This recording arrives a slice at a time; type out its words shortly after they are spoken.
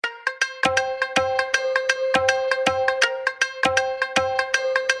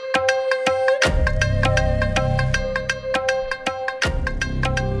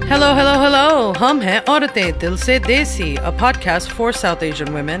Hello, hello, hello. हम हैं औरतें दिल से देसी, a podcast for South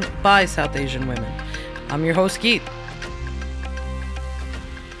Asian women by South Asian women. I'm your host, Geet.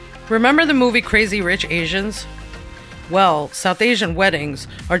 Remember the movie Crazy Rich Asians? Well, South Asian weddings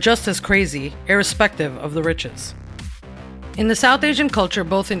are just as crazy, irrespective of the riches. In the South Asian culture,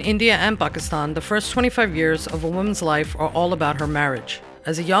 both in India and Pakistan, the first 25 years of a woman's life are all about her marriage.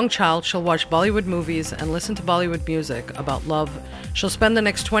 As a young child, she'll watch Bollywood movies and listen to Bollywood music about love. She'll spend the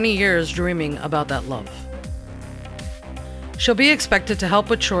next 20 years dreaming about that love. She'll be expected to help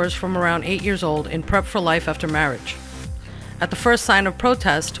with chores from around 8 years old in prep for life after marriage. At the first sign of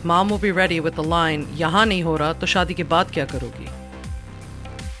protest, mom will be ready with the line, "Yahan nahi hora, to shaadi ke baad kya karogi?"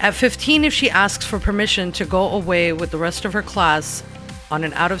 At 15, if she asks for permission to go away with the rest of her class on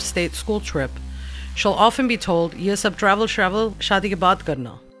an out-of-state school trip, she'll often be told, "Ye sab travel, shaadi ke baad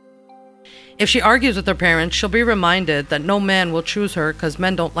karna." If she argues with her parents, she'll be reminded that no man will choose her because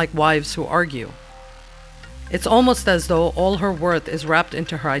men don't like wives who argue. It's almost as though all her worth is wrapped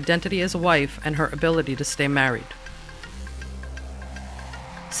into her identity as a wife and her ability to stay married.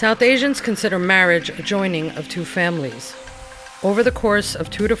 South Asians consider marriage a joining of two families. Over the course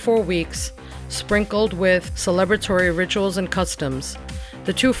of 2 to 4 weeks, sprinkled with celebratory rituals and customs,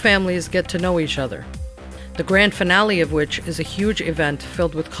 the two families get to know each other. The grand finale of which is a huge event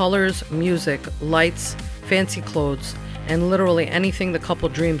filled with colors, music, lights, fancy clothes, and literally anything the couple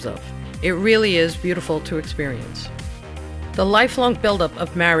dreams of. It really is beautiful to experience. The lifelong buildup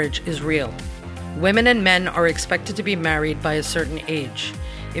of marriage is real. Women and men are expected to be married by a certain age.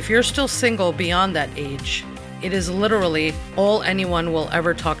 If you're still single beyond that age, it is literally all anyone will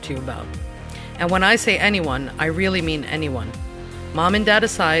ever talk to you about. And when I say anyone, I really mean anyone. Mom and dad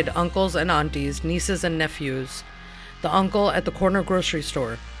aside, uncles and aunties, nieces and nephews, the uncle at the corner grocery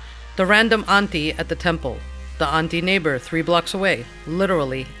store, the random aunty at the temple, the auntie neighbor 3 blocks away,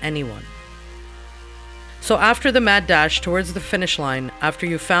 literally anyone. So after the mad dash towards the finish line, after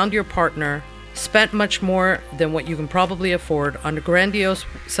you found your partner, spent much more than what you can probably afford on a grandiose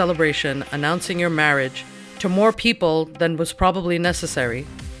celebration announcing your marriage to more people than was probably necessary,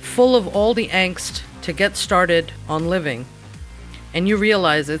 full of all the angst to get started on living, and you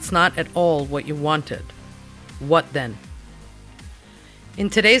realize it's not at all what you wanted. What then? In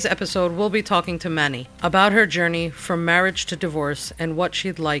today's episode, we'll be talking to Manny about her journey from marriage to divorce and what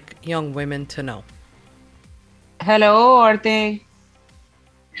she'd like young women to know. Hello, Arte.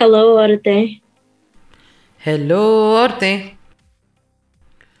 Hello, Arte. Hello, Orte.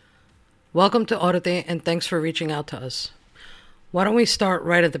 Welcome to Orte, and thanks for reaching out to us. Why don't we start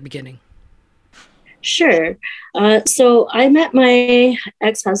right at the beginning? Sure. So I met my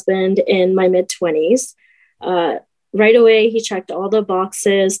ex-husband in my mid-20s. Right away, he checked all the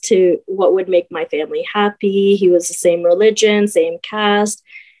boxes to what would make my family happy. He was the same religion, same caste.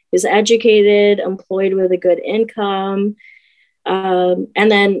 He was educated, employed with a good income.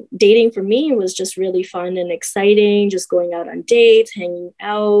 And then dating for me was just really fun and exciting, just going out on dates, hanging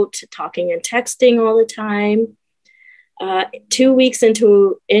out, talking and texting all the time. 2 weeks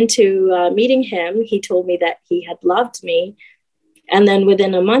into meeting him, he told me that he had loved me. And then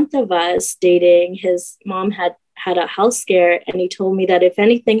within a month of us dating, his mom had a health scare. And he told me that if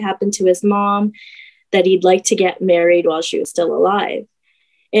anything happened to his mom, that he'd like to get married while she was still alive.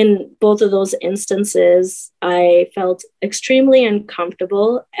 In both of those instances, I felt extremely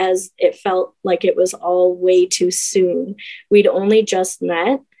uncomfortable as it felt like it was all way too soon. We'd only just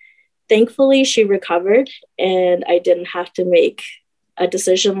met. Thankfully, she recovered and I didn't have to make a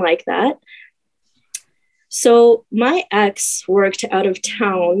decision like that. So my ex worked out of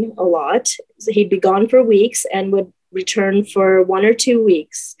town a lot. So he'd be gone for weeks and would return for 1 or 2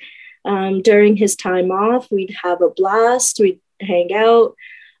 weeks. During his time off, we'd have a blast. We'd hang out.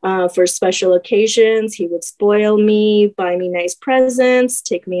 For special occasions, he would spoil me, buy me nice presents,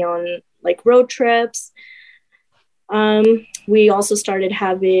 take me on like road trips. We also started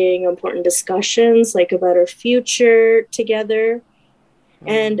having important discussions like about our future together.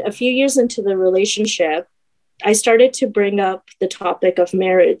 And a few years into the relationship, I started to bring up the topic of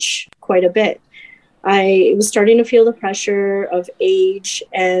marriage quite a bit. I was starting to feel the pressure of age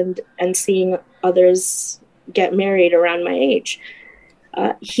and seeing others get married around my age.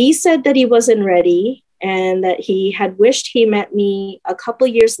 He said that he wasn't ready and that he had wished he met me a couple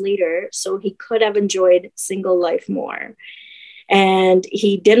years later so he could have enjoyed single life more. And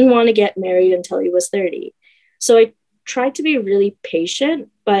he didn't want to get married until he was 30. So I tried to be really patient,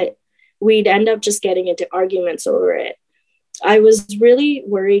 but we'd end up just getting into arguments over it. I was really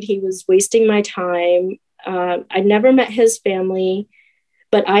worried he was wasting my time. I'd never met his family,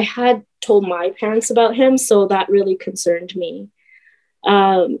 but I had told my parents about him, so that really concerned me.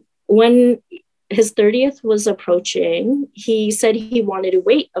 When his 30th was approaching, he said he wanted to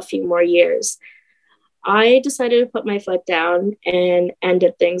wait a few more years. I decided to put my foot down and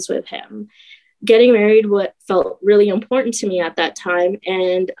ended things with him. Getting married what felt really important to me at that time,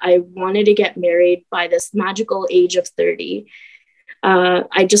 and I wanted to get married by this magical age of 30.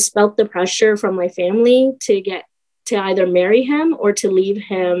 I just felt the pressure from my family to either marry him or to leave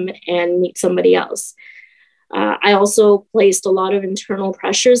him and meet somebody else. I also placed a lot of internal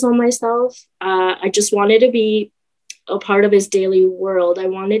pressures on myself. I just wanted to be a part of his daily world. I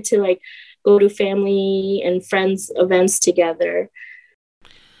wanted to like go to family and friends events together.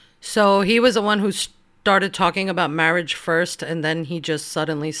 So he was the one who started talking about marriage first, and then he just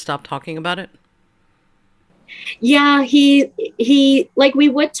suddenly stopped talking about it? Yeah, he like we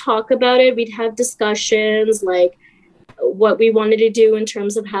would talk about it. We'd have discussions like what we wanted to do in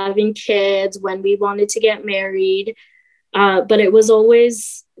terms of having kids, when we wanted to get married. But it was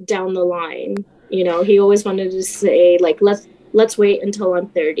always down the line. You know, he always wanted to say like, let's wait until I'm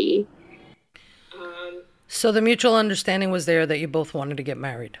 30. So the mutual understanding was there that you both wanted to get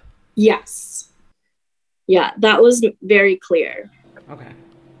married. Yes. Yeah, that was very clear. Okay.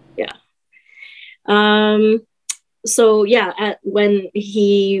 Yeah. So yeah, when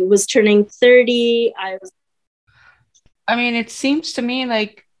he was turning 30, I mean, it seems to me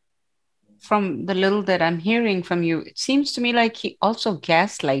like from the little that I'm hearing from you, it seems to me like he also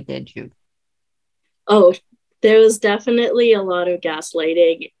gaslighted you. Oh, there was definitely a lot of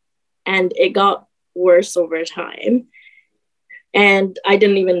gaslighting, and it got worse over time. And I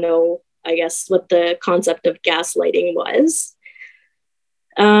didn't even know, I guess, what the concept of gaslighting was.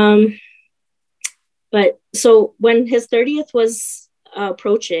 But so when his 30th was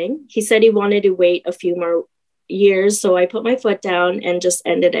approaching, he said he wanted to wait a few more years. So I put my foot down and just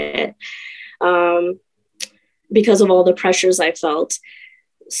ended it because of all the pressures I felt.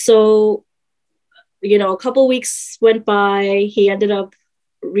 So, you know, a couple weeks went by. He ended up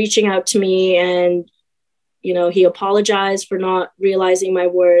reaching out to me, and you know, he apologized for not realizing my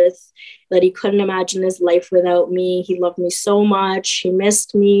worth, that he couldn't imagine his life without me. He loved me so much. He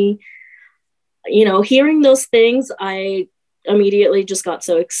missed me. You know, hearing those things, I immediately just got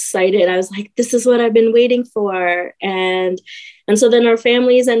so excited. I was like, this is what I've been waiting for. And so then our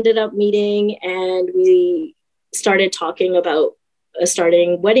families ended up meeting, and we started talking about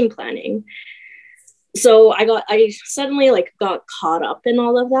starting wedding planning. So I suddenly like got caught up in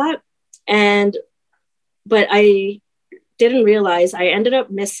all of that. But I didn't realize I ended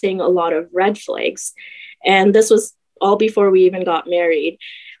up missing a lot of red flags. And this was all before we even got married.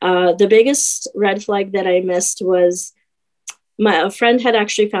 The biggest red flag that I missed was a friend had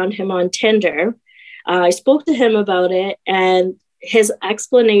actually found him on Tinder. I spoke to him about it, and his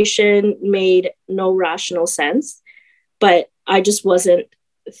explanation made no rational sense, but I just wasn't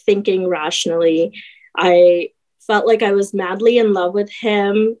thinking rationally. I felt like I was madly in love with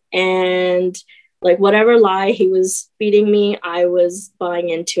him, and like whatever lie he was feeding me, I was buying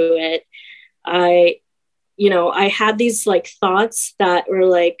into it. I had these like thoughts that were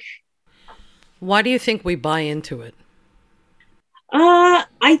like, why do you think we buy into it?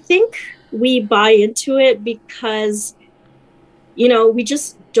 I think we buy into it because, you know, we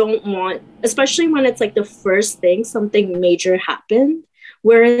just don't want, especially when it's like the first thing, something major happened.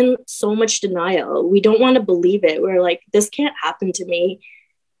 We're in so much denial. We don't want to believe it. We're like, this can't happen to me.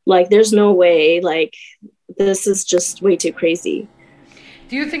 Like, there's no way. Like, this is just way too crazy.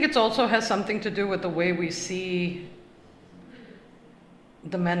 Do you think it also has something to do with the way we see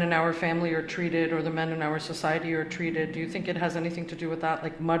the men in our family are treated, or the men in our society are treated? Do you think it has anything to do with that?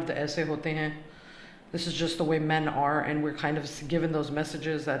 Like, mard aise hote hain. This is just the way men are, and we're kind of given those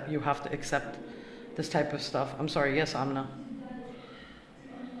messages that you have to accept this type of stuff. I'm sorry. Yes, Amna.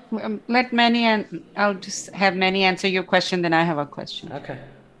 I'll just have Manny answer your question, then I have a question. Okay.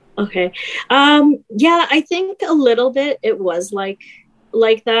 Yeah, I think a little bit it was like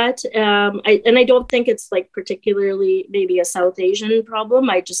that. I don't think it's like particularly maybe a South Asian problem.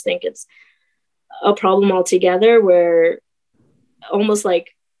 I just think it's a problem altogether, where almost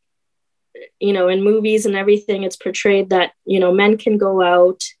like, you know, in movies and everything, it's portrayed that, you know, men can go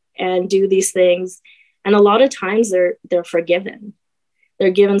out and do these things, and a lot of times they're forgiven. They're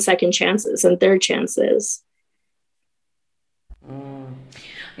given second chances and third chances.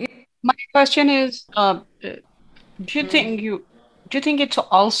 My question is, do you think it's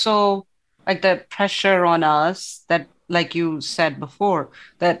also like the pressure on us that, like you said before,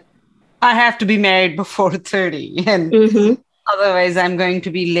 that I have to be married before 30, and otherwise I'm going to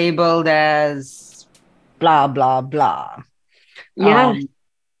be labeled as blah, blah, blah. Yeah.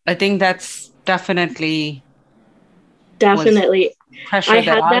 I think that's definitely. pressure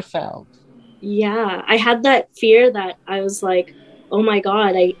that I felt. Yeah, I had that fear that I was like, oh my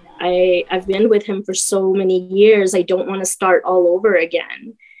God, I've been with him for so many years. I don't want to start all over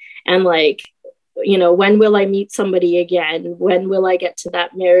again. And like, when will I meet somebody again? When will I get to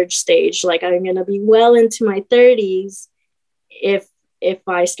that marriage stage? Like, I'm going to be well into my 30s if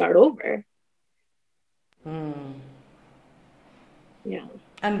I start over. Yeah.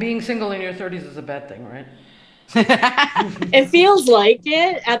 And being single in your 30s is a bad thing, right? It feels like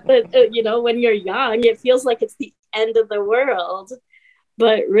it at the, when you're young, it feels like it's the end of the world.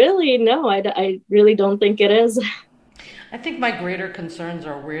 But really, no, I really don't think it is. I think my greater concerns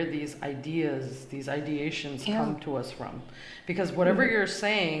are where these ideas, these ideations come to us from. Because whatever you're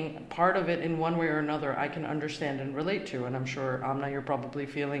saying, part of it in one way or another, I can understand and relate to. And I'm sure, Amna, you're probably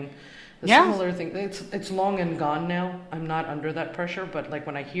feeling the similar thing. It's long and gone now. I'm not under that pressure. But like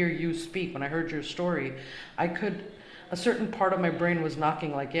when I hear you speak, when I heard your story, a certain part of my brain was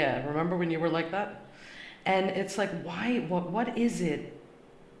knocking like, yeah, remember when you were like that? And it's like, why, what is it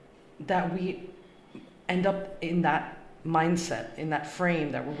that we end up in that mindset, in that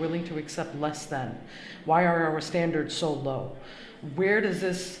frame, that we're willing to accept less than? Why are our standards so low? Where does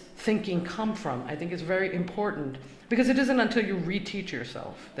this thinking come from? I think it's very important, because it isn't until you reteach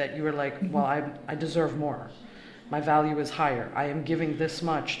yourself that you are like, well, I deserve more. My value is higher. I am giving this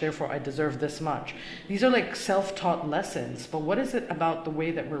much, therefore I deserve this much. These are like self-taught lessons, but what is it about the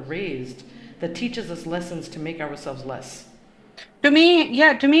way that we're raised that teaches us lessons to make ourselves less? To me,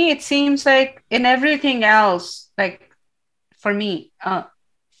 it seems like in everything else, like for me,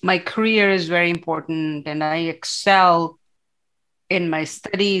 my career is very important, and I excel in my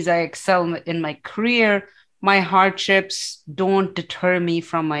studies. I excel in my career. My hardships don't deter me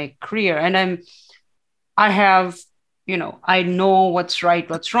from my career. And I have, I know what's right,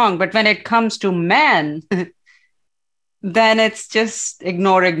 what's wrong. But when it comes to men, then it's just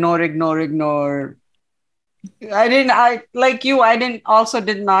ignore. I did not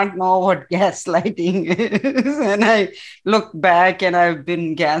know what gaslighting is. And I look back and I've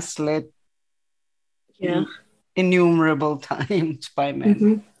been gaslit innumerable times by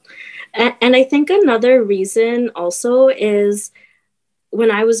men. And I think another reason also is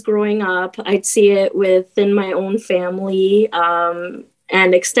when I was growing up, I'd see it within my own family and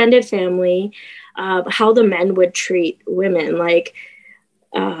extended family, how the men would treat women, like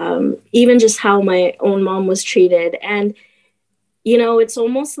even just how my own mom was treated. And, it's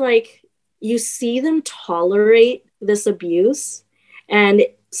almost like you see them tolerate this abuse. And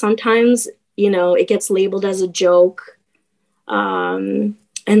sometimes, it gets labeled as a joke. And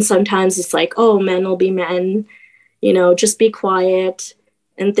sometimes it's like, oh, men will be men, just be quiet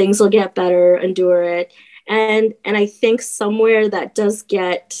and things will get better, endure it. And I think somewhere that does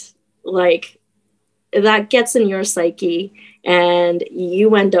get that gets in your psyche, and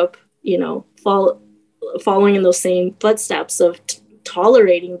you end up, following in those same footsteps of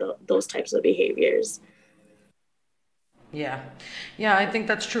tolerating those types of behaviors. Yeah, I think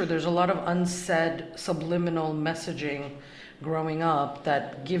that's true. There's a lot of unsaid subliminal messaging growing up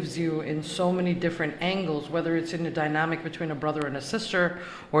that gives you in so many different angles, whether it's in a dynamic between a brother and a sister,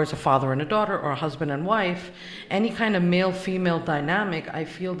 or it's a father and a daughter, or a husband and wife, any kind of male-female dynamic. I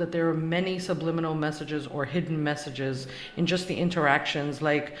feel that there are many subliminal messages or hidden messages in just the interactions,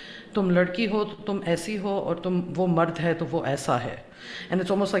 like tum ladki ho to tum aisi ho, or tum wo mard hai to wo aisa hai. And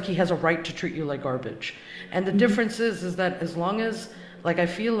it's almost like he has a right to treat you like garbage. And the difference is that as long as, like, I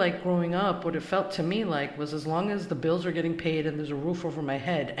feel like growing up, what it felt to me like was, as long as the bills are getting paid and there's a roof over my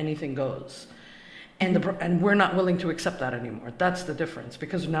head, anything goes. And we're not willing to accept that anymore. That's the difference,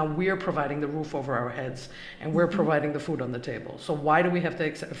 because now we're providing the roof over our heads and we're providing the food on the table. So why do we have to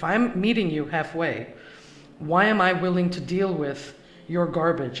accept? If I'm meeting you halfway, why am I willing to deal with your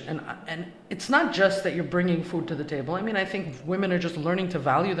garbage? And it's not just that you're bringing food to the table. I mean, I think women are just learning to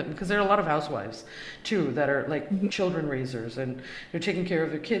value them, because there are a lot of housewives too that are like children raisers, and they're taking care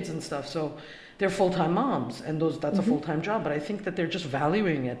of their kids and stuff. So they're full-time moms, and that's a full-time job. But I think that they're just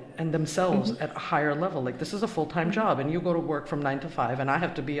valuing it and themselves at a higher level. Like, this is a full-time job, and you go to work from 9 to 5, and I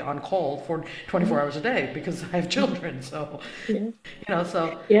have to be on call for 24 hours a day because I have children. So, I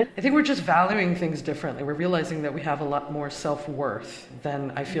think we're just valuing things differently. We're realizing that we have a lot more self-worth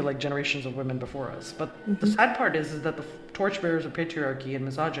than I feel like generations of women before us. But the sad part is that the torchbearers of patriarchy and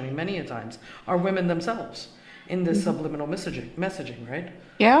misogyny many a times are women themselves in this subliminal messaging, right?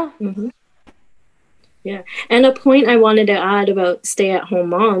 Yeah. Yeah. And a point I wanted to add about stay-at-home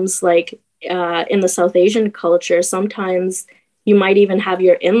moms, like in the South Asian culture, sometimes you might even have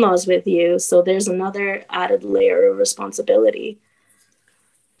your in-laws with you. So there's another added layer of responsibility.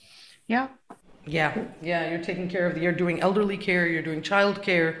 Yeah. Yeah, you're taking care of you're doing elderly care, you're doing child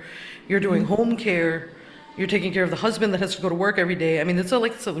care, you're doing home care, you're taking care of the husband that has to go to work every day. I mean, it's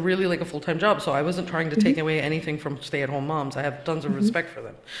a really like a full-time job. So I wasn't trying to take away anything from stay-at-home moms. I have tons of respect for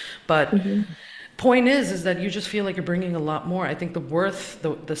them. But point is that you just feel like you're bringing a lot more. I think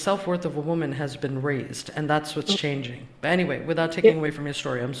the self-worth of a woman has been raised, and that's what's changing. But anyway, without taking away from your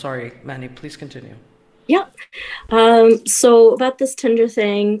story, I'm sorry, Manny, please continue. Yeah. So about this Tinder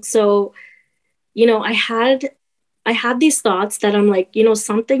thing, so I had these thoughts that I'm like,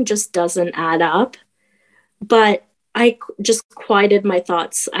 something just doesn't add up. But I just quieted my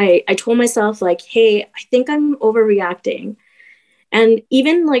thoughts. I told myself like, hey, I think I'm overreacting. And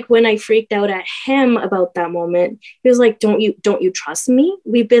even like when I freaked out at him about that moment, he was like, don't you trust me?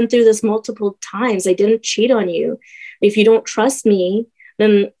 We've been through this multiple times. I didn't cheat on you. If you don't trust me,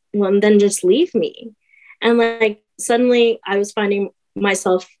 then just leave me. And like suddenly I was finding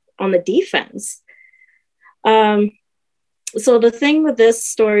myself on the defense. So the thing with this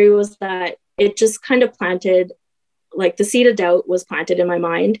story was that it just kind of planted, like the seed of doubt was planted in my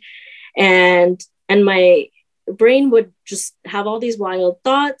mind, and my brain would just have all these wild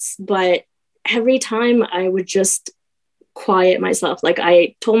thoughts, but every time I would just quiet myself. Like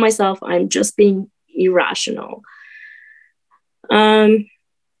I told myself I'm just being irrational. And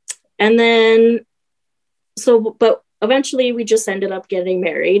then but eventually we just ended up getting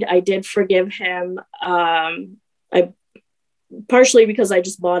married. I did forgive him. I partially because I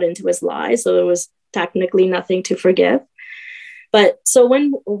just bought into his lie. So there was technically nothing to forgive. But so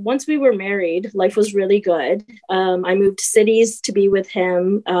once we were married, life was really good. I moved cities to be with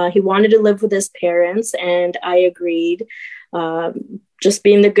him. He wanted to live with his parents, and I agreed, just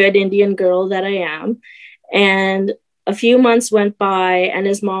being the good Indian girl that I am. And a few months went by, and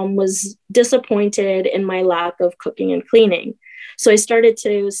his mom was disappointed in my lack of cooking and cleaning. So I started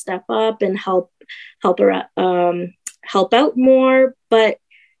to step up and help her help out more, but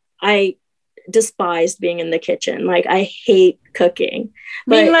I despised being in the kitchen. Like I hate cooking.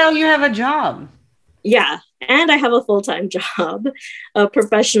 Meanwhile, you have a job. Yeah. And I have a full-time job, a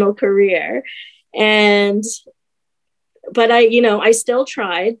professional career. But I still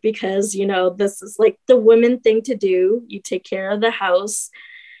tried because, this is like the women thing to do. You take care of the house.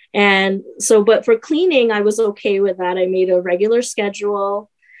 And so, but for cleaning, I was okay with that. I made a regular schedule.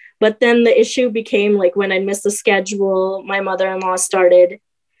 But then the issue became like when I missed the schedule, my mother-in-law started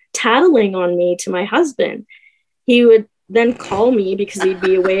tattling on me to my husband. He would then call me because he'd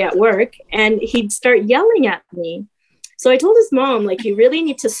be away at work, and he'd start yelling at me. So I told his mom, like, you really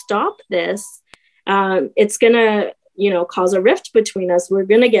need to stop this. It's going to, cause a rift between us. We're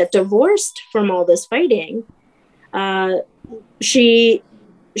going to get divorced from all this fighting. She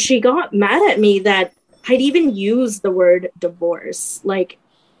got mad at me that I'd even used the word divorce. Like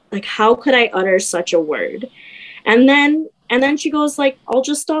how could I utter such a word? And then she goes like, I'll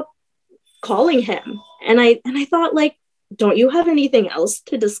just stop calling him. And I thought, like, don't you have anything else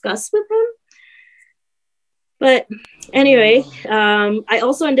to discuss with him? But anyway, I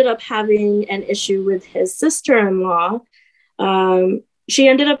also ended up having an issue with his sister-in-law. She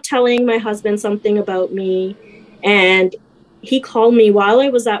ended up telling my husband something about me, and he called me while I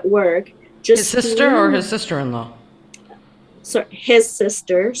was at work. His sister or his sister-in-law? So his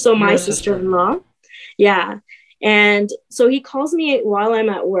sister. So my sister-in-law. Yeah. And so he calls me while I'm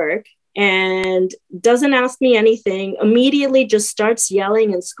at work and doesn't ask me anything, immediately just starts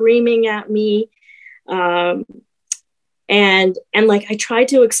yelling and screaming at me. And like, I tried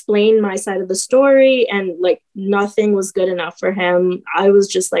to explain my side of the story, and like nothing was good enough for him. I was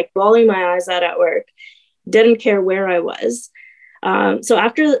just like bawling my eyes out at work, didn't care where I was. So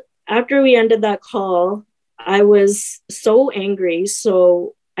after we ended that call, I was so angry.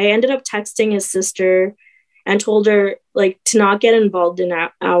 So I ended up texting his sister and told her like to not get involved in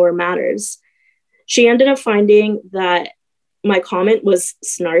our matters. She ended up finding that my comment was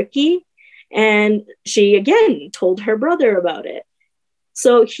snarky, and she again told her brother about it.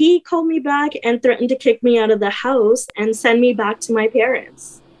 So he called me back and threatened to kick me out of the house and send me back to my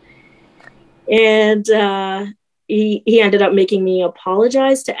parents. And he ended up making me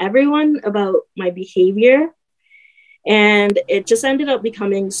apologize to everyone about my behavior. And it just ended up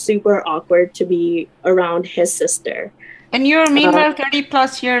becoming super awkward to be around his sister. And you're meanwhile 30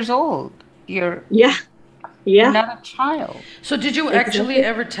 plus years old. You're not a child. So did you actually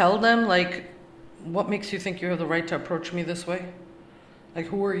ever tell them, like, what makes you think you have the right to approach me this way? Like,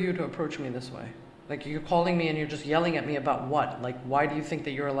 who are you to approach me this way? Like, you're calling me and you're just yelling at me about what? Like, why do you think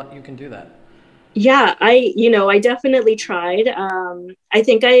that you can do that? Yeah, I definitely tried. I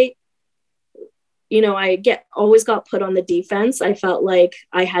think I always got put on the defense. I felt like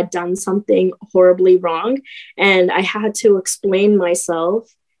I had done something horribly wrong, and I had to explain myself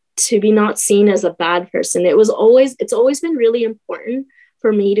to be not seen as a bad person. It's always been really important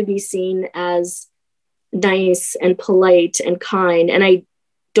for me to be seen as nice and polite and kind. And I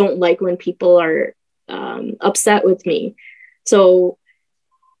don't like when people are upset with me. So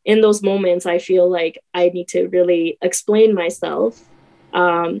in those moments, I feel like I need to really explain myself.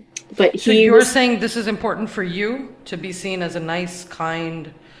 So you're saying this is important for you to be seen as a nice,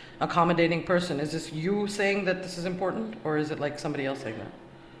 kind, accommodating person. Is this you saying that this is important, or is it like somebody else saying that?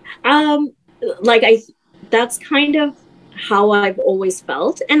 That's kind of how I've always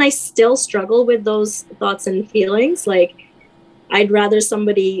felt. And I still struggle with those thoughts and feelings. Like, I'd rather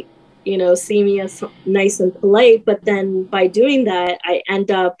somebody, see me as nice and polite, but then by doing that, I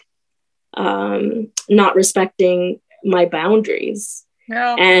end up not respecting my boundaries.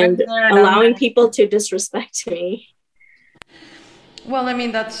 And allowing people to disrespect me. Well, I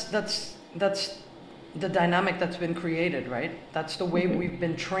mean, that's the dynamic that's been created, right? That's the way we've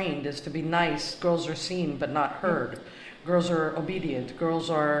been trained, is to be nice. Girls are seen but not heard. Girls are obedient. Girls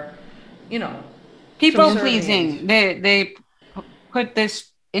are, people pleasing. They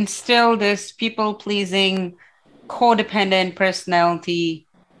instill this people pleasing, codependent personality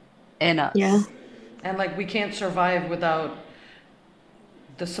in us. Yeah. And like, we can't survive without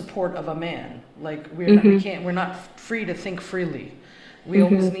the support of a man. Like, we're not free to think freely. We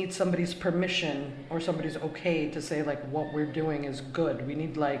always need somebody's permission or somebody's okay to say like what we're doing is good. We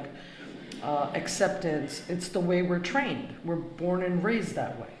need like acceptance. It's the way we're trained. We're born and raised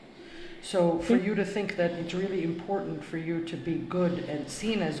that way. So for you to think that it's really important for you to be good and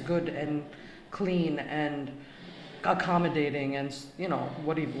seen as good and clean and accommodating and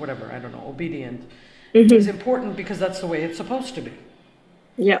whatever, I don't know, obedient, is important because that's the way it's supposed to be.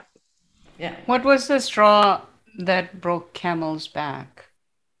 Yeah. Yeah. What was the straw that broke camel's back?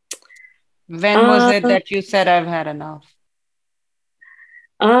 When was it that you said I've had enough?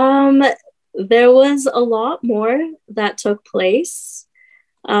 There was a lot more that took place.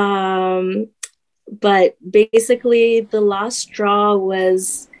 But basically the last straw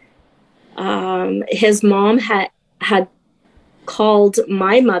was his mom had called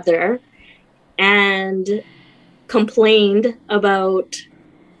my mother and complained about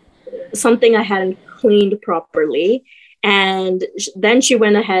something I hadn't cleaned properly. And then she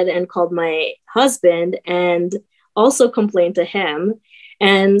went ahead and called my husband and also complained to him.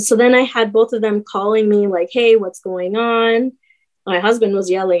 And so then I had both of them calling me like, hey, what's going on? My husband was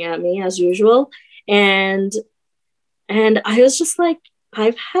yelling at me as usual. And I was just like,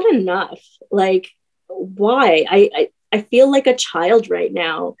 I've had enough. Like, why? I feel like a child right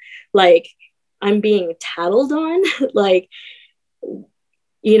now. Like, I'm being tattled on, like,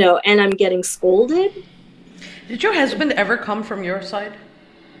 and I'm getting scolded. Did your husband ever come from your side?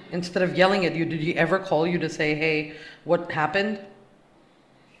 Instead of yelling at you, did he ever call you to say, hey, what happened?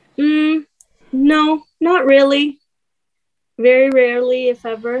 No, not really. Very rarely, if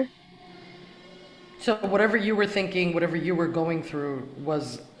ever. So whatever you were thinking, whatever you were going through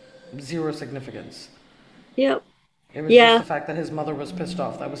was zero significance. Yep. It was just the fact that his mother was pissed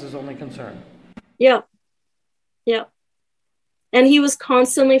off. That was his only concern. Yep. And he was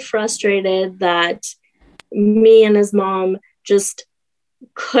constantly frustrated that me and his mom just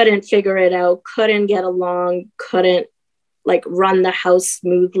couldn't figure it out, couldn't get along, couldn't like run the house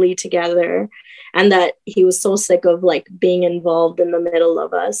smoothly together. And that he was so sick of like being involved in the middle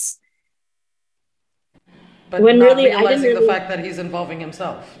of us. But when not really, realizing the fact that he's involving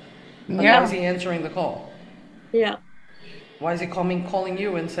himself. Like, why is he answering the call? Yeah. Why is he calling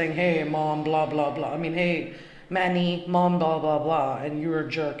you and saying, hey, mom, blah, blah, blah. I mean, hey, Manny, mom, blah, blah, blah. And you're a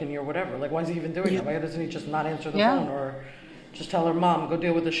jerk and you're whatever. Like, why is he even doing that? Why doesn't he just not answer the phone or just tell her, mom, go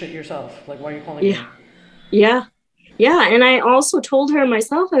deal with the shit yourself? Like, why are you calling me? Yeah. And I also told her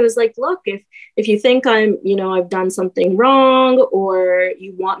myself, I was like, look, if you think I've done something wrong or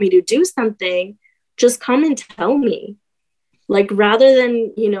you want me to do something, just come and tell me. Like, rather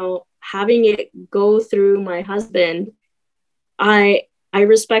than, having it go through my husband, I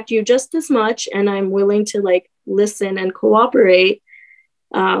respect you just as much and I'm willing to like listen and cooperate.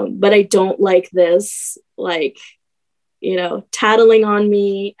 But I don't like this, like, tattling on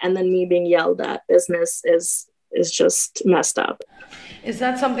me and then me being yelled at. Business is just messed up. Is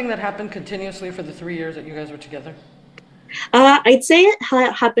that something that happened continuously for the 3 years that you guys were together? I'd say it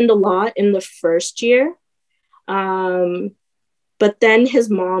happened a lot in the first year. But then his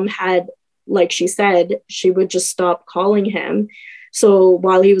mom had, like she said, she would just stop calling him. So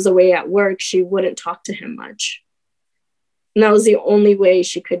while he was away at work, she wouldn't talk to him much. And that was the only way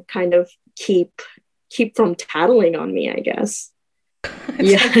she could kind of keep keep from tattling on me, I guess.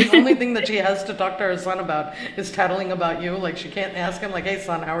 It's like the only thing that she has to talk to her son about is tattling about you. Like she can't ask him like, "Hey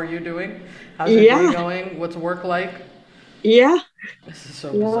son, how are you doing? How's your day going? What's work like?" Yeah. This is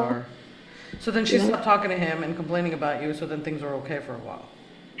so bizarre. So then she stopped talking to him and complaining about you, so then things were okay for a while.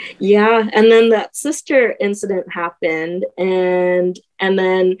 Yeah, and then that sister incident happened, and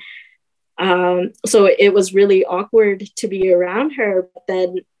then so it was really awkward to be around her. But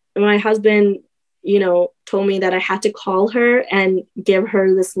then my husband, told me that I had to call her and give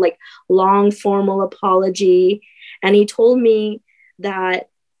her this like long formal apology. And he told me that,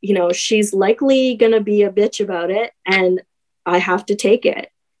 she's likely going to be a bitch about it. And I have to take it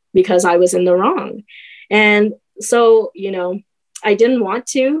because I was in the wrong. And so, I didn't want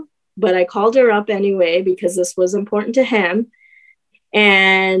to, but I called her up anyway because this was important to him.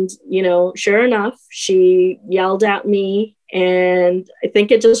 And, sure enough, she yelled at me, and I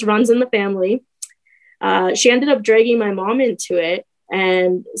think it just runs in the family. She ended up dragging my mom into it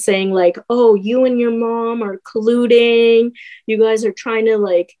and saying like, "Oh, you and your mom are colluding. You guys are trying to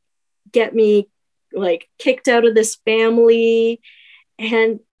like get me like kicked out of this family."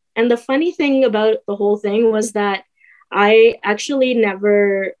 And the funny thing about the whole thing was that I actually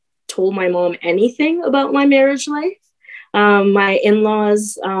never told my mom anything about my marriage life. My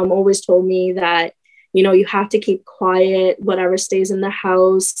in-laws always told me that, you have to keep quiet. Whatever stays in the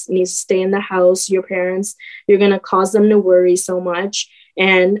house needs to stay in the house. Your parents, you're going to cause them to worry so much.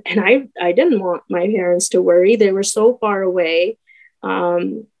 And I didn't want my parents to worry. They were so far away.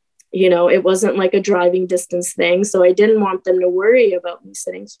 It wasn't like a driving distance thing. So I didn't want them to worry about me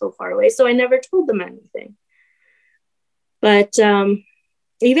sitting so far away. So I never told them anything. But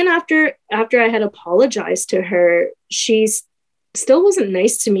even after I had apologized to her, she still wasn't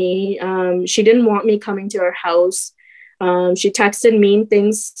nice to me. She didn't want me coming to her house. She texted mean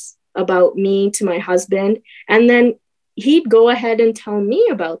things about me to my husband, and then he'd go ahead and tell me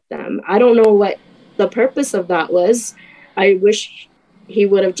about them. I don't know what the purpose of that was. I wish he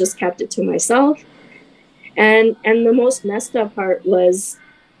would have just kept it to myself. And the most messed up part was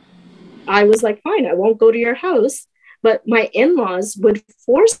I was like, fine, I won't go to your house. But my in-laws would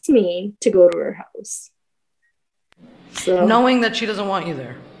force me to go to her house. So, knowing that she doesn't want you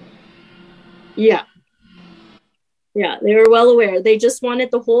there. Yeah. Yeah, they were well aware. They just wanted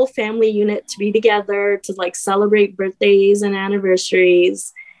the whole family unit to be together to like celebrate birthdays and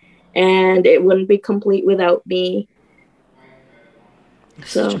anniversaries. And it wouldn't be complete without me.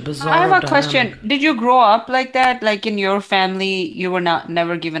 Such a bizarre I have a dynamic. question. Did you grow up like that? Like in your family, you were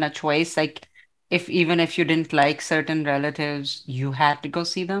never given a choice? Like even if you didn't like certain relatives, you had to go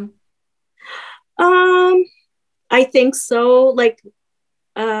see them? I think so.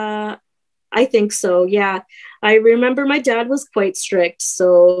 I think so. Yeah. I remember my dad was quite strict.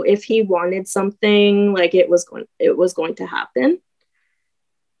 So if he wanted something, like it was going to happen.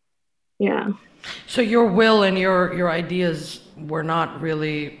 Yeah. So your will and your ideas were not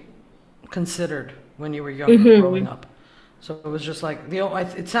really considered when you were younger, growing up. So it was just like,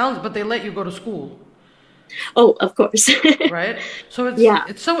 it sounds, but they let you go to school. Oh, of course. Right? So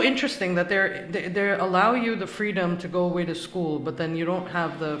it's so interesting that they allow you the freedom to go away to school, but then you don't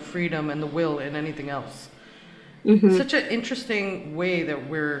have the freedom and the will in anything else. It's such an interesting way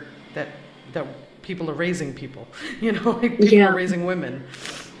that people are raising people, like people are raising women.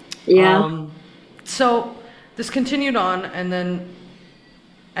 Yeah. So this continued on, and then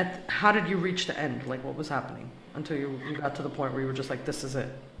how did you reach the end? Like what was happening until you got to the point where you were just like, this is it?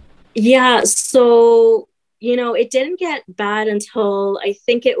 Yeah. So, it didn't get bad until I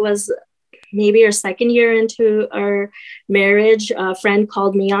think it was maybe our second year into our marriage. A friend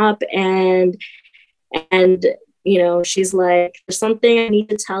called me up and she's like, there's something I need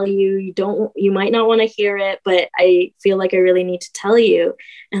to tell you. You might not want to hear it, but I feel like I really need to tell you.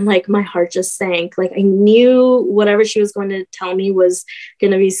 And like, my heart just sank. Like I knew whatever she was going to tell me was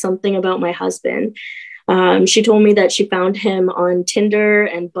going to be something about my husband. She told me that she found him on Tinder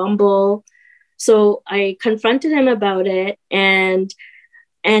and Bumble. So I confronted him about it, and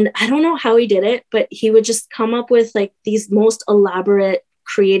I don't know how he did it, but he would just come up with like these most elaborate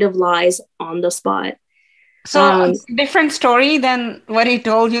creative lies on the spot. So different story than what he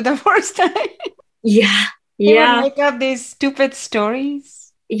told you the first time. Yeah. He would make up these stupid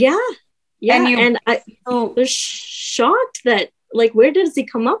stories. Yeah. And I was shocked that like, where does he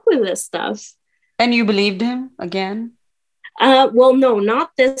come up with this stuff? And you believed him again? Well, no,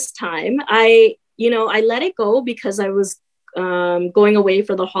 not this time. I let it go because I was going away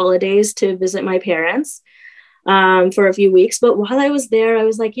for the holidays to visit my parents for a few weeks. But while I was there, I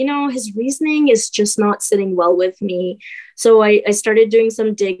was like, his reasoning is just not sitting well with me. So I started doing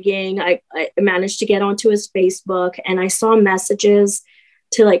some digging. I managed to get onto his Facebook, and I saw messages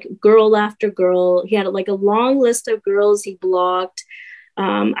to like girl after girl. He had like a long list of girls he blocked.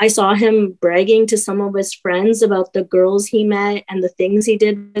 I saw him bragging to some of his friends about the girls he met and the things he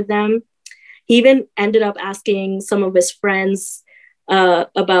did with them. He even ended up asking some of his friends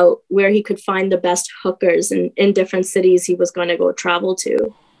about where he could find the best hookers in different cities he was going to go travel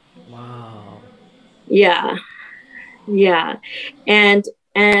to. Wow. Yeah. Yeah. And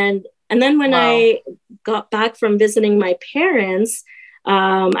then when I got back from visiting my parents,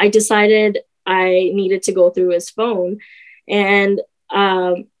 I decided I needed to go through his phone. And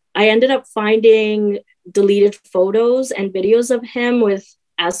I ended up finding deleted photos and videos of him with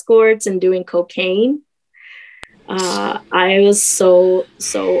escorts and doing cocaine. I was so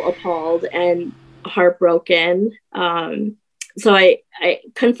appalled and heartbroken. So I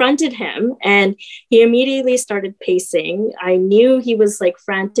confronted him, and he immediately started pacing. I knew he was like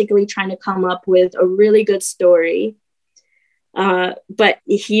frantically trying to come up with a really good story. But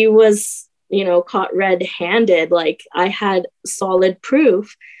he was, caught red-handed. Like, I had solid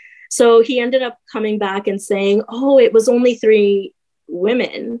proof. So he ended up coming back and saying, oh, it was only 3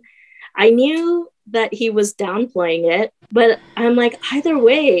 women. I knew that he was downplaying it, but I'm like, either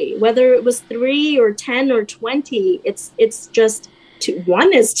way, whether it was 3 or 10 or 20, it's just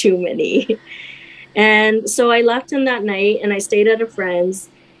one is too many. And so I left him that night and I stayed at a friend's.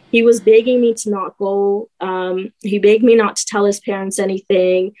 He was begging me to not go. He begged me not to tell his parents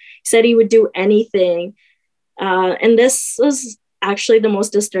anything. He said he would do anything. And this was actually the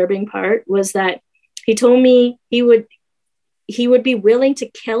most disturbing part, was that he told me he would be willing to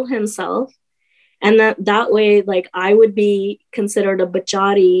kill himself. And that way, like, I would be considered a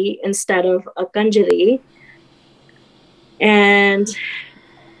bachari instead of a kanjari. And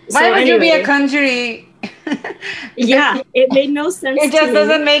why would you be a kanjari? Yeah, it made no sense. It just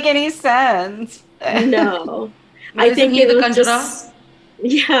doesn't make any sense. No. I think he the kanjara?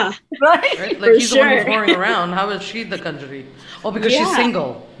 Yeah. Right? Like, he's the one who's whoring around. How is she the kanjari? Oh, because she's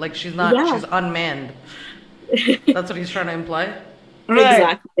single. Like, she's not, she's unmanned. That's what he's trying to imply? Right.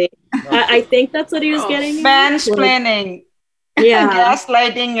 Exactly. I think that's what he was getting. Mansplaining. Yeah.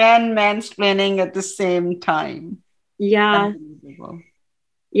 Gaslighting and mansplaining at the same time. Yeah.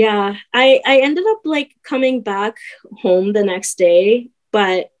 Yeah. I ended up like coming back home the next day,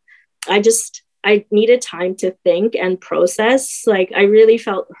 but I needed time to think and process. Like, I really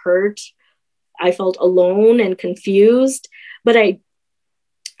felt hurt. I felt alone and confused, but I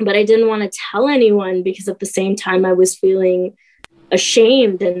didn't want to tell anyone, because at the same time I was feeling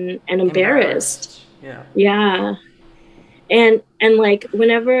ashamed and embarrassed. Yeah. And like,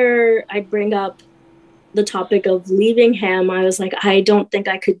 whenever I bring up the topic of leaving him, I was like, I don't think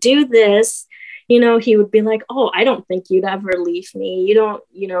I could do this. He would be like, oh, I don't think you'd ever leave me.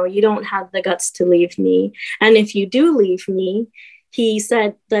 You don't have the guts to leave me. And if you do leave me, he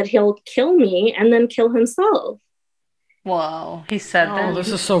said that he'll kill me and then kill himself. Wow. He said that. Oh, this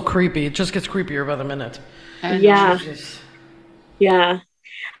is so creepy. It just gets creepier by the minute. Yeah. Yeah.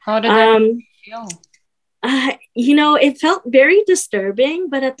 How did that feel? It felt very disturbing,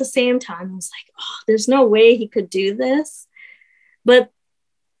 but at the same time, I was like, oh, there's no way he could do this. But,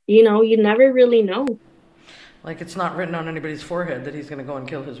 you never really know. Like, it's not written on anybody's forehead that he's going to go and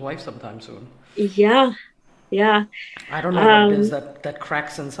kill his wife sometime soon. Yeah. Yeah. I don't know what it is that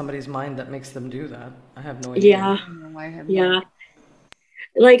cracks in somebody's mind that makes them do that. I have no idea. Yeah. Yeah.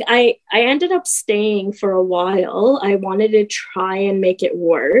 Like, I ended up staying for a while. I wanted to try and make it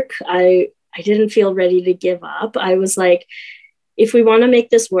work. I didn't feel ready to give up. I was like, if we want to make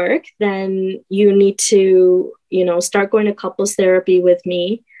this work, then you need to, start going to couples therapy with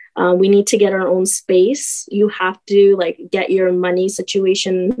me. We need to get our own space. You have to like get your money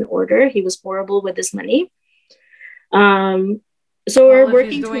situation in order. He was horrible with his money. So we're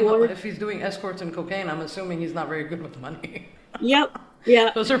working towards... If he's doing escorts and cocaine, I'm assuming he's not very good with money. Yep.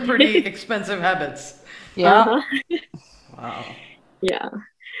 Yeah. Those are pretty expensive habits. Yeah. Uh-huh. Wow. Yeah.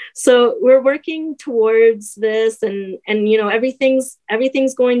 So we're working towards this, and everything's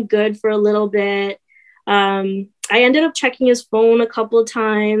going good for a little bit. I ended up checking his phone a couple of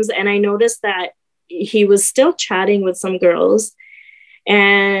times, and I noticed that he was still chatting with some girls.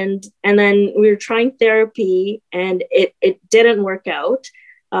 And then we were trying therapy, and it didn't work out.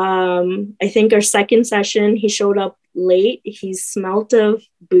 I think our second session, he showed up late. He smelt of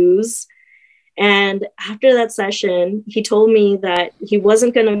booze. And after that session, he told me that he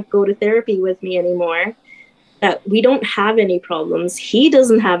wasn't going to go to therapy with me anymore, that we don't have any problems. He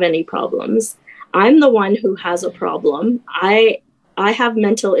doesn't have any problems. I'm the one who has a problem. I have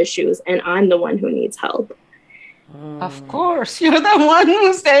mental issues, and I'm the one who needs help. Of course, you're the one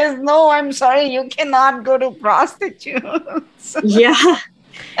who says, no, I'm sorry, you cannot go to prostitutes. Yeah.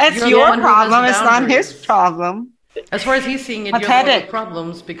 It's You're the your one who has problem. It's not his boundaries. problem. As far as he's seeing it, you're the one Pathetic. with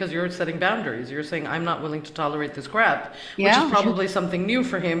problems because you're setting boundaries. You're saying, I'm not willing to tolerate this crap, which Yeah. is probably something new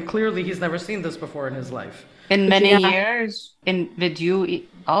for him. Clearly, he's never seen this before in his life. In many Yeah. years, with you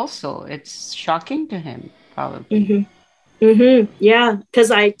also, it's shocking to him, probably. Yeah, because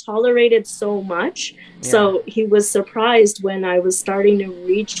I tolerated so much. So he was surprised when I was starting to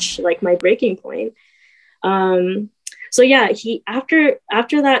reach like my breaking point. So yeah, he after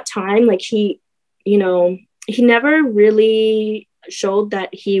that time, like he never really showed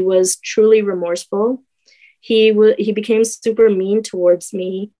that he was truly remorseful. He became super mean towards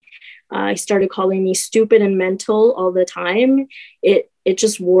me. He started calling me stupid and mental all the time. It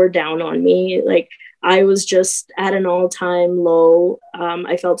just wore down on me. Like I was just at an all-time low.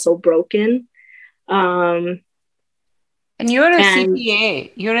 I felt so broken. And you're a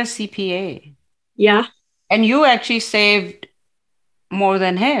CPA. You're a CPA. Yeah. And you actually saved more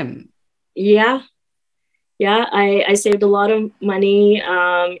than him. Yeah. Yeah. I saved a lot of money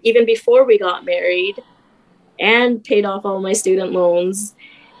even before we got married and paid off all my student loans.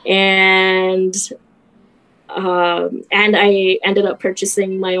 And I ended up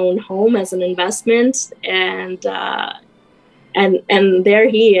purchasing my own home as an investment, and there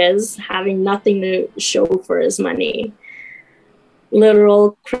he is having nothing to show for his money,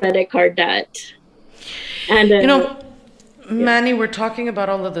 literal credit card debt. And Manny, we're talking about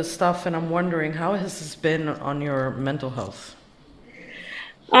all of this stuff, and I'm wondering, how has this been on your mental health?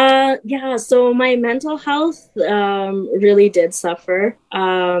 Yeah, so my mental health really did suffer.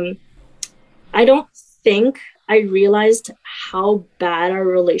 I don't think I realized how bad our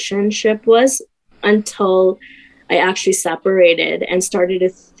relationship was until I actually separated and started to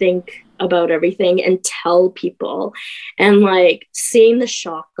think about everything and tell people, and like seeing the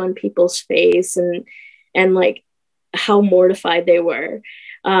shock on people's face and like how mortified they were.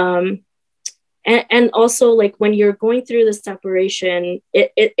 And also like when you're going through the separation,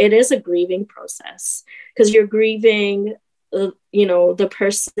 it is a grieving process because you're grieving the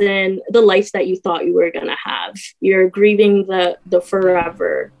person, the life that you thought you were going to have. You're grieving the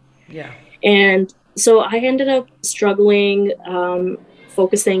forever. Yeah. And so I ended up struggling,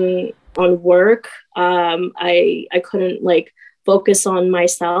 focusing on work. I couldn't like focus on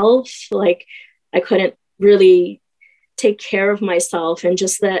myself. Like I couldn't really take care of myself, and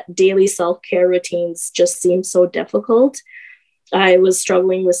just that daily self-care routines just seemed so difficult. I was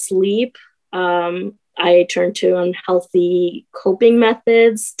struggling with sleep. I turned to unhealthy coping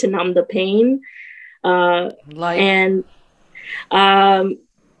methods to numb the pain. And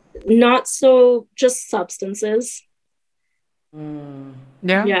not so just substances.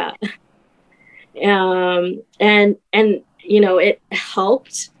 Yeah. And it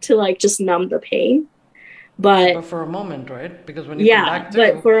helped to like just numb the pain. But for a moment, right? Because when you come back to,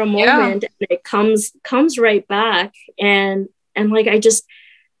 but for a moment, it comes right back, and like I just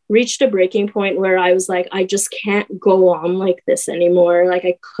reached a breaking point where I was like, I just can't go on like this anymore. Like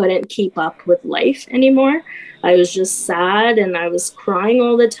I couldn't keep up with life anymore. I was just sad and I was crying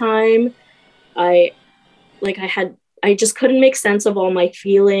all the time. I just couldn't make sense of all my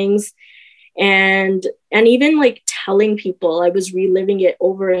feelings, and even like telling people, I was reliving it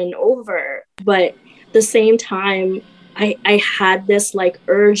over and over. But at the same time, I had this like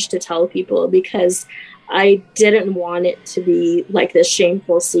urge to tell people because I didn't want it to be like this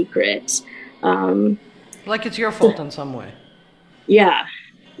shameful secret. Like it's your fault in some way. Yeah.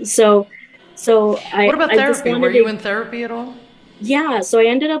 So what about therapy? Were you in therapy at all? Yeah. So I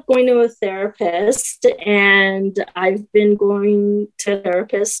ended up going to a therapist, and I've been going to a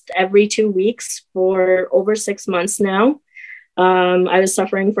therapist every 2 weeks for over 6 months now. I was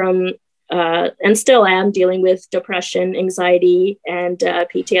suffering from, and still am dealing with depression, anxiety, and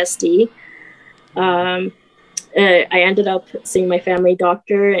PTSD. I ended up seeing my family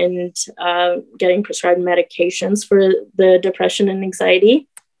doctor and getting prescribed medications for the depression and anxiety.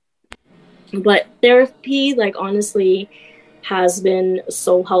 But therapy, like honestly, has been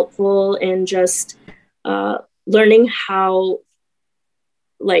so helpful in just learning how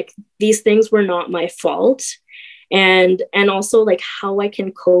like these things were not my fault, and also like how I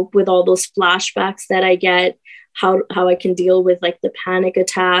can cope with all those flashbacks that I get, how I can deal with like the panic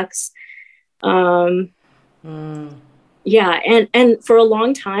attacks. Yeah. And for a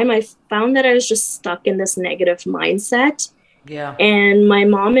long time, I found that I was just stuck in this negative mindset. Yeah. And my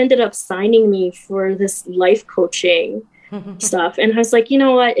mom ended up signing me for this life coaching stuff. And I was like, you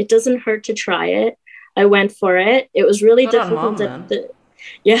know what? It doesn't hurt to try it. I went for it. It was really difficult.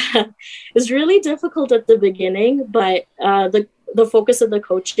 Yeah, it's really difficult at the beginning, but the focus of the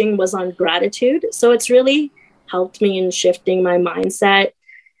coaching was on gratitude. So it's really helped me in shifting my mindset.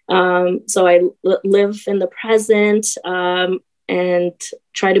 So I live in the present and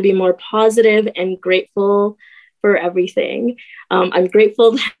try to be more positive and grateful for everything. I'm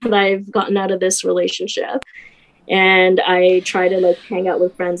grateful that I've gotten out of this relationship, and I try to like hang out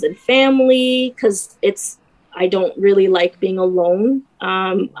with friends and family because I don't really like being alone.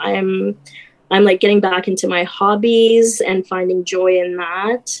 I'm like getting back into my hobbies and finding joy in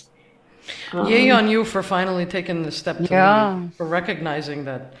that. Yay on you for finally taking the step to leave, for recognizing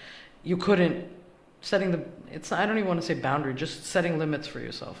that you couldn't, I don't even want to say boundary, just setting limits for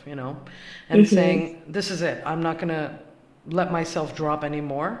yourself, you know, and saying, this is it. I'm not going to let myself drop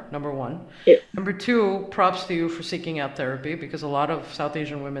anymore, number one. Yeah. Number two, props to you for seeking out therapy, because a lot of South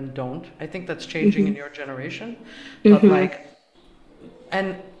Asian women don't. I think that's changing in your generation. But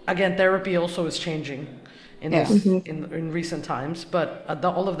and again, therapy also is changing in in recent times. But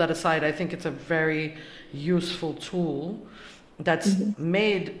all of that aside, I think it's a very useful tool that's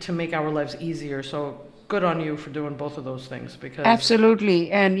made to make our lives easier. So good on you for doing both of those things. Because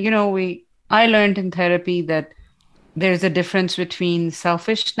Absolutely. And, you know, I learned in therapy that there's a difference between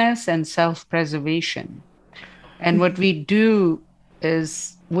selfishness and self-preservation. And what we do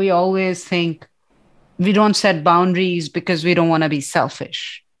is we always think we don't set boundaries because we don't want to be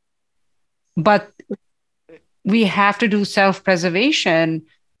selfish. But we have to do self-preservation.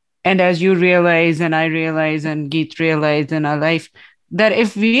 And as you realize, and I realize, and Geet realized in our life, that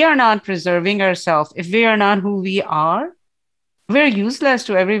if we are not preserving ourselves, if we are not who we are, we're useless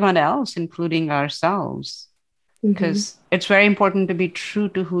to everyone else, including ourselves. Because it's very important to be true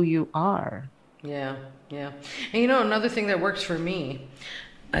to who you are. Yeah. And you know, another thing that works for me,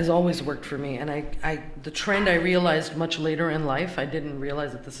 has always worked for me, and the trend I realized much later in life, I didn't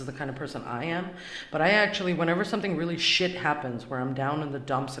realize that this is the kind of person I am, but I actually, whenever something really shit happens, where I'm down in the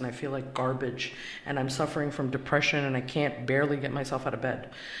dumps and I feel like garbage, and I'm suffering from depression and I can't barely get myself out of bed,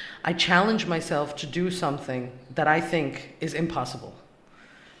 I challenge myself to do something that I think is impossible.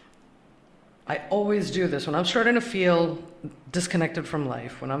 I always do this when I'm starting to feel disconnected from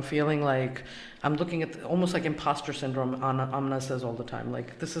life, when I'm feeling like I'm looking at almost like imposter syndrome. Amna says all the time,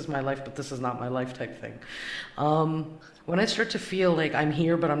 like, this is my life, but this is not my life type thing. When I start to feel like I'm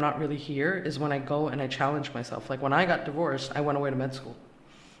here, but I'm not really here, is when I go and I challenge myself. Like when I got divorced, I went away to med school.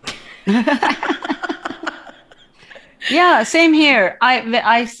 Yeah, same here.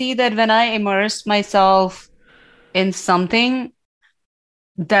 I see that when I immerse myself in something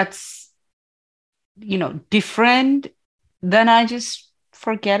that's, you know, different, then I just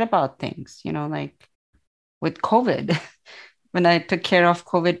forget about things, you know, like with COVID. When I took care of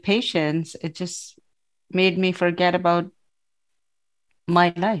COVID patients, it just made me forget about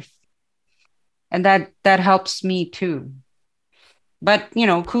my life. And that helps me too. But, you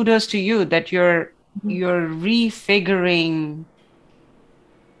know, kudos to you that you're refiguring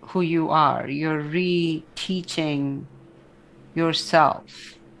who you are. You're reteaching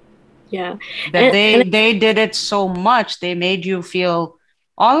yourself. Yeah. That they did it so much, they made you feel,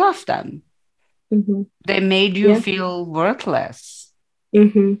 all of them, they made you feel worthless.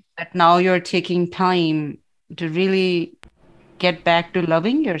 That now you're taking time to really get back to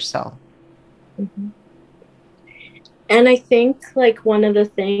loving yourself. And I think like one of the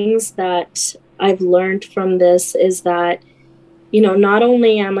things that I've learned from this is that, you know, not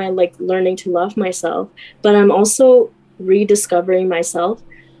only am I like learning to love myself, but I'm also rediscovering myself.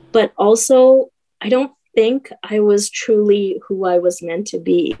 But also, I don't think I was truly who I was meant to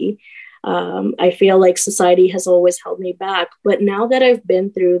be. I feel like society has always held me back. But now that I've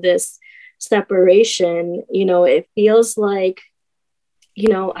been through this separation, you know, it feels like, you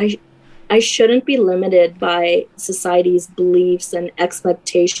know, I shouldn't be limited by society's beliefs and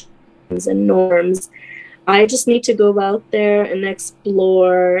expectations and norms. I just need to go out there and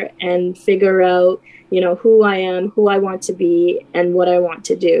explore and figure out, you know, who I am, who I want to be, and what I want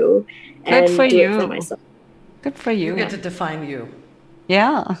to do. Good and for do you. It for myself. Good for you. You get to define you.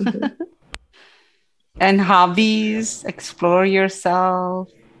 Yeah. And hobbies, explore yourself.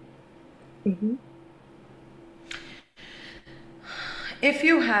 If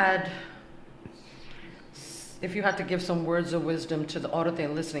you had to give some words of wisdom to the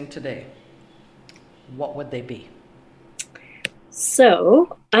audience listening today, what would they be?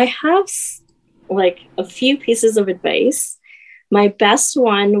 So I have like a few pieces of advice. My best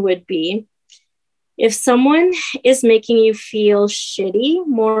one would be, if someone is making you feel shitty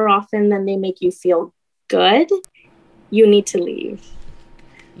more often than they make you feel good, you need to leave.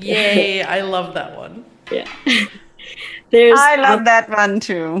 Yay, I love that one. Yeah. There's I love that one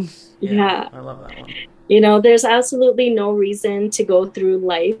too. yeah. I love that one. There's absolutely no reason to go through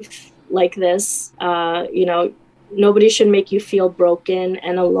life like this. Nobody should make you feel broken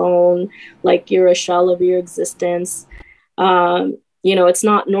and alone, like you're a shell of your existence. It's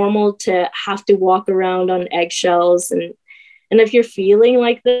not normal to have to walk around on eggshells. And if you're feeling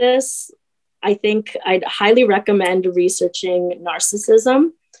like this, I think I'd highly recommend researching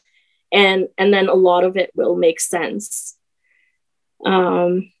narcissism. And then a lot of it will make sense.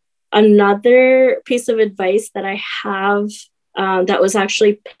 Another piece of advice that I have that was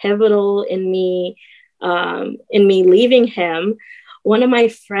actually pivotal in me leaving him. One of my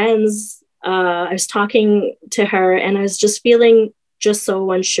friends, I was talking to her, and I was just feeling just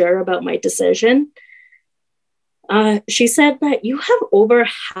so unsure about my decision. She said that you have over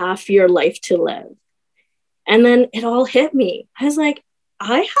half your life to live, and then it all hit me. I was like,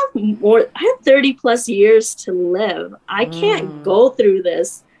 I have 30 plus years to live. I can't go through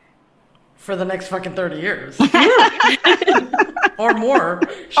this for the next fucking 30 years. Yeah. Or more.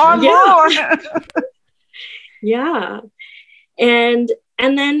 Or more. Yeah. And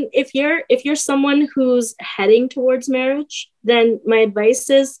then if you're someone who's heading towards marriage, then my advice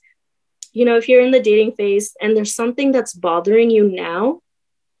is, if you're in the dating phase and there's something that's bothering you now,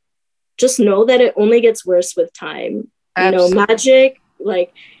 just know that it only gets worse with time. Absolutely. Magic,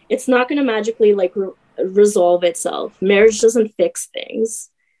 like, it's not going to magically like resolve itself. Marriage doesn't fix things.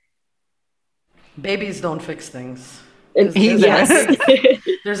 Babies don't fix things. Yes.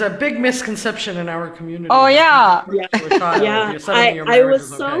 There's a big misconception in our community. Oh, yeah. Yeah. I was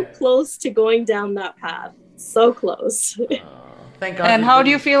so close to going down that path. So close. Thank God. And how do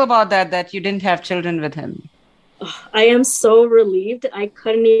you feel about that you didn't have children with him? I am so relieved. I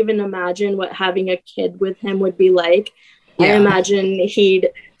couldn't even imagine what having a kid with him would be like. Yeah. I imagine he'd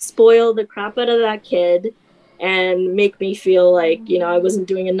spoil the crap out of that kid and make me feel like, I wasn't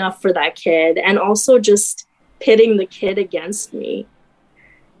doing enough for that kid. And also just pitting the kid against me.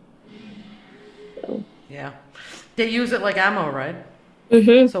 So. Yeah. They use it like ammo, right?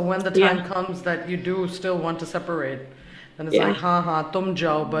 Mm-hmm. So when the time comes that you do still want to separate, then it's like, tum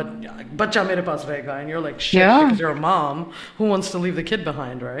jao, but bacha mere paas rahega. And you're like, shit, because you're a mom who wants to leave the kid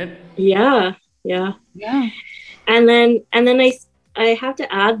behind, right? Yeah. And then I have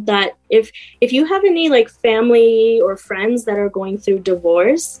to add that if you have any like family or friends that are going through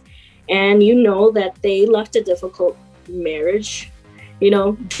divorce, and that they left a difficult marriage,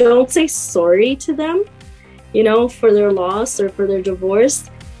 don't say sorry to them, for their loss or for their divorce.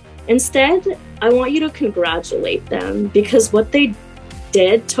 Instead, I want you to congratulate them, because what they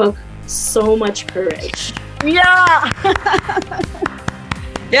did took so much courage. Yeah.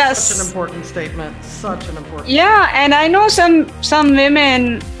 Yes. Such an important statement. Yeah, and I know some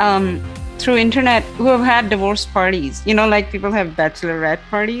women through internet who have had divorce parties. Like people have bachelorette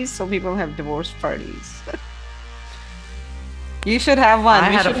parties, so people have divorce parties. You should have one.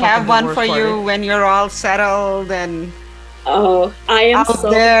 We should have one for you when you're all settled and I am out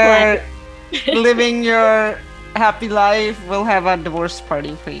so there living your happy life. We'll have a divorce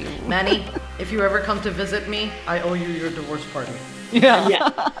party for you. Manny, if you ever come to visit me, I owe you your divorce party.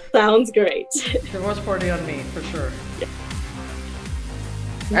 Yeah. Sounds great. Divorce party on me, for sure. Yeah.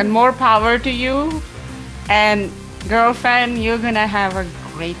 And more power to you. And girlfriend, you're gonna have a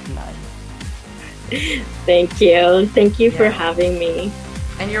great life. Thank you. Thank you for having me.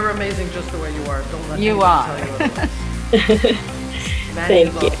 And you're amazing just the way you are. Don't let you anybody are. tell you otherwise. Manny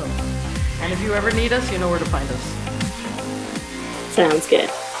is awesome. And if you ever need us, you know where to find us. Sounds good.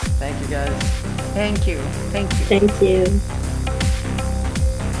 Thank you, guys. Thank you. Thank you.